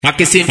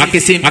Aquecimento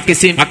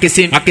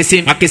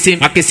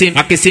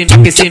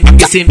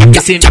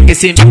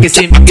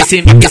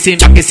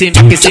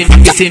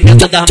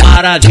das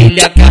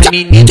maravilhas que as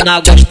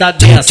meninas gostam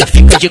dessa.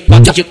 Fica de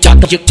quatro,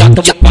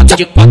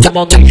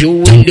 mão no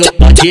joelho,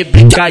 pode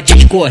brincar de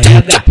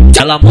escorrega.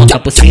 Ela monta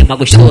por cima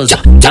gostoso,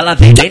 ela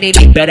vem em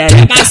mim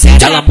perereca.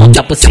 Ela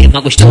monta por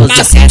cima gostoso,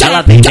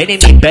 ela vem em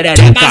mim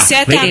perereca.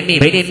 Vem em mim,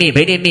 vem em mim,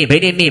 vem em mim,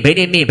 vem em mim, vem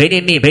em mim, vem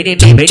em mim, vem em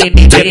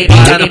mim, vem em mim,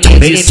 para na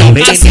posição,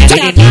 vem em mim,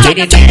 vem em mim, vem em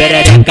mim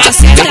perereca.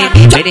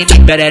 Vem em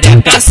mim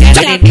perereca,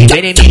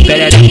 vem em mim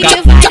perereca.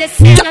 E vai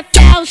descendo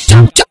até o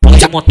chão.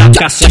 Pode montar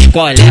com as suas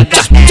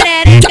colegas,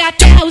 Perereca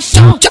até o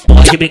chão.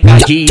 pode brincar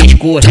de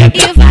escorrega.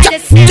 E vai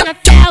descendo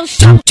até o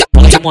chão.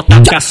 Pode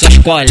montar com as suas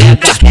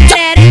colegas,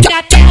 Perereca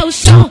até o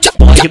chão.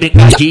 pode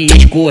brincar de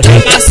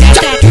escorrega.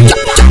 Maceta,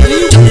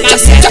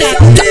 maceta,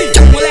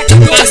 Moleque,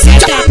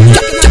 maceta,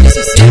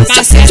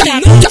 maceta,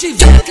 não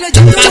tiver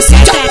acreditando,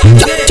 maceta,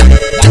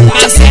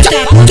 maceta,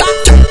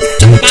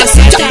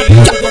 maceta,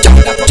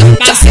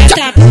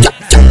 maceta.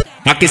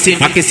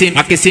 Aquecimento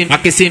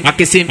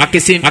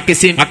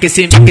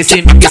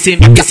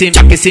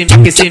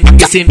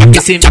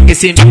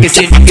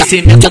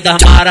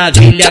das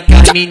maravilhas que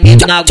as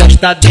meninas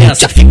gostam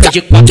dessa. Fica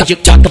de quatro,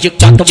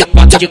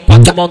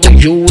 mão no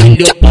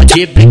joelho,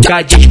 pode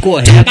brincar de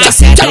escorrega.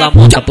 Ela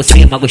monta por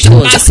cima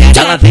gostoso,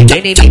 ela vem em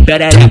mim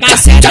perereca.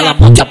 Ela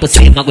monta por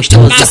cima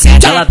gostoso,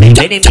 ela vem em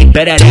mim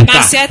perereca.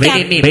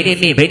 Vem em mim, vem em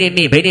mim, vem em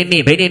mim, vem em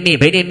mim, vem em mim,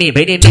 vem em mim,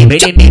 vem em mim, vem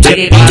em mim,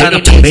 para na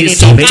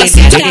posição, vem em mim,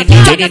 vem em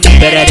mim, vem em mim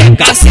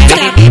perereca.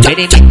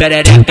 Vem em mim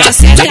perereca,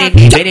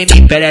 vem em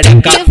mim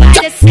perereca. E vai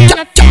descendo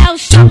até o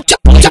chão.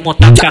 Pode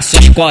montar com as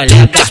suas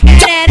colegas,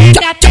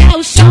 Perereca até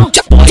o chão.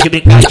 pode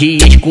brincar de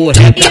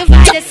escorrega. E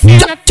vai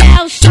descendo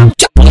até o chão.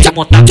 Pode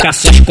montar com as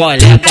suas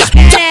colegas,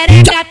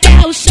 Perereca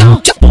até o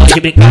chão. pode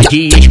brincar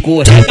de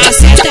escorrega.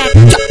 Maceta,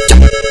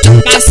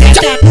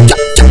 maceta,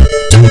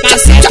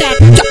 maceta,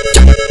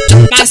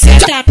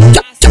 maceta,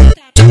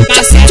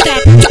 maceta,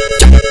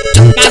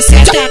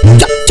 maceta,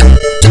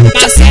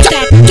 maceta,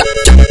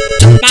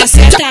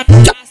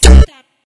 maceta.